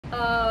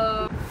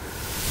Hi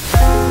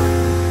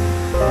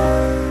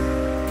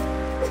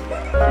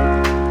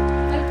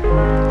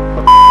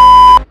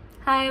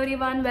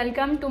everyone,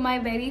 welcome to my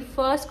very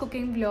first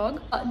cooking vlog.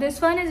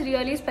 This one is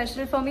really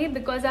special for me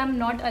because I'm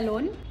not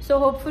alone. So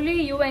hopefully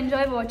you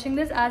enjoy watching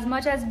this as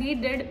much as we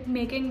did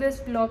making this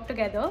vlog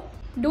together.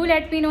 Do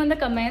let me know in the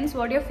comments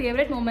what your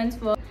favorite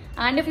moments were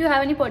and if you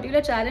have any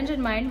particular challenge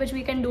in mind which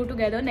we can do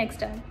together next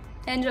time.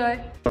 Enjoy!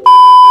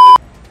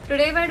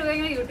 Today we're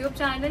doing a YouTube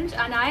challenge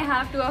and I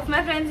have two of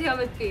my friends here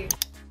with me.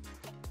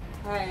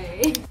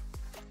 Hi!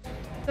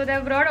 So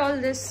they've brought all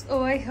this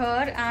over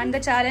here and the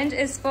challenge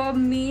is for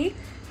me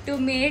to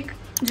make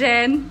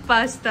JAIN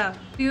pasta.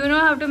 Do you know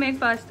how to make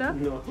pasta?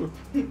 No.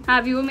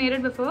 Have you made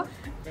it before?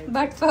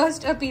 But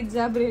first a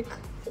pizza break.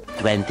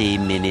 20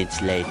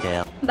 minutes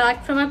later.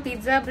 Back from a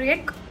pizza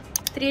break.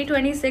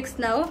 3:26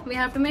 now. We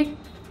have to make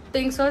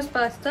pink sauce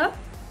pasta.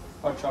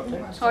 Hot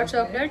chocolate. Hot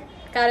chocolate.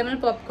 Caramel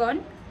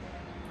popcorn.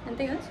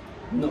 Anything else?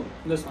 No,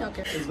 this one.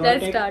 Okay. It's gonna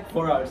Let's take start.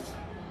 4 hours.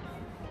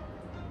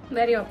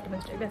 Very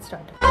optimistic. Let's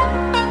start.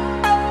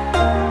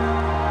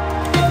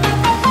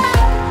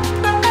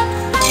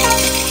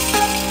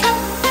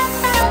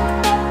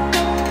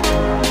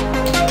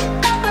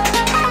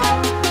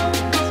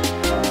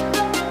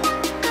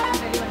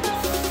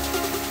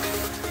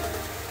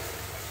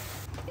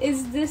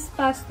 Is this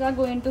pasta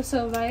going to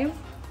survive?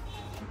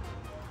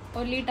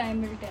 Only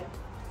time will tell.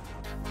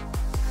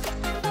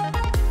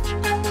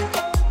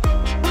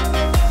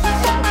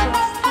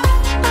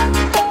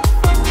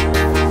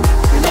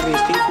 You're not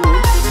wasting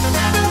food.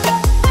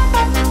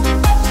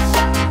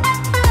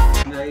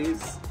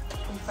 Guys,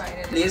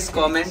 please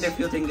comment if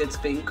you think it's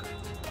pink.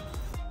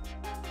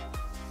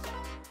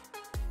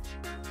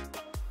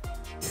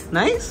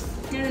 Nice?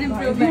 Here's an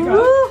improvement.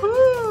 Woohoo!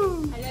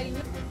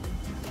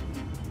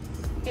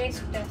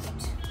 Taste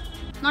test.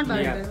 Not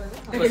bad. Yeah.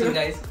 Listen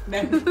guys, a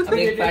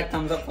big fat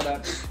thumbs up for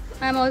that.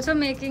 I'm also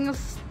making a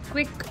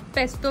quick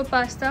pesto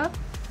pasta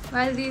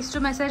while these two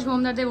message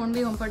home that they won't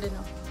be home for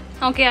dinner.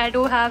 Okay, I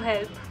do have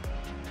help.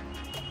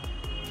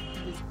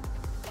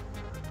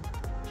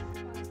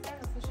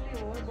 Officially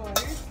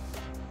overboiled.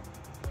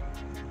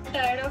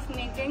 Tired of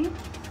making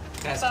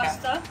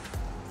pasta,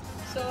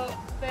 so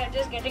we're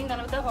just getting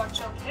done with the hot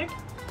chocolate.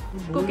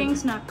 Cooking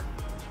snack.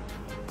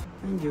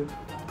 Thank you.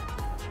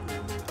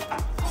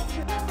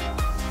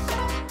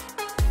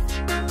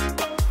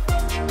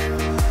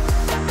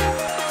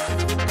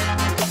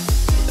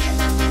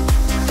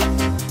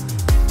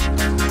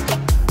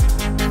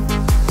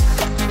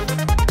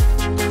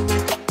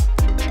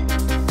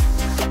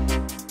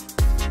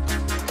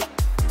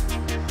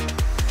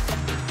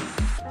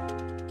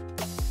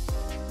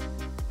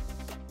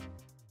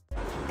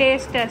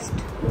 Taste test.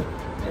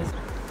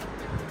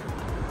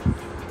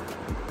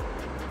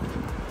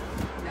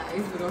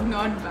 Nice bro,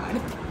 not bad.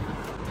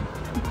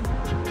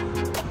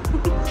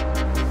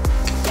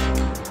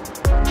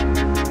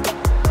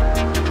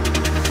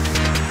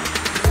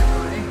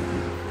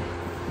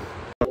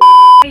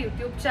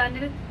 YouTube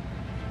channel.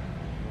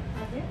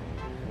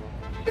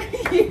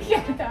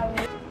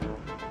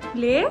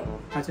 ले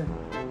अच्छा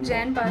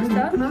Jain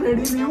pasta. इतना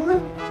ready नहीं होगा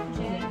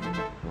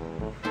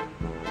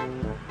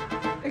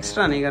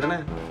extra नहीं करना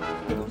है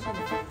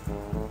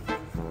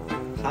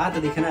हाथ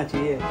दिखना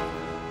चाहिए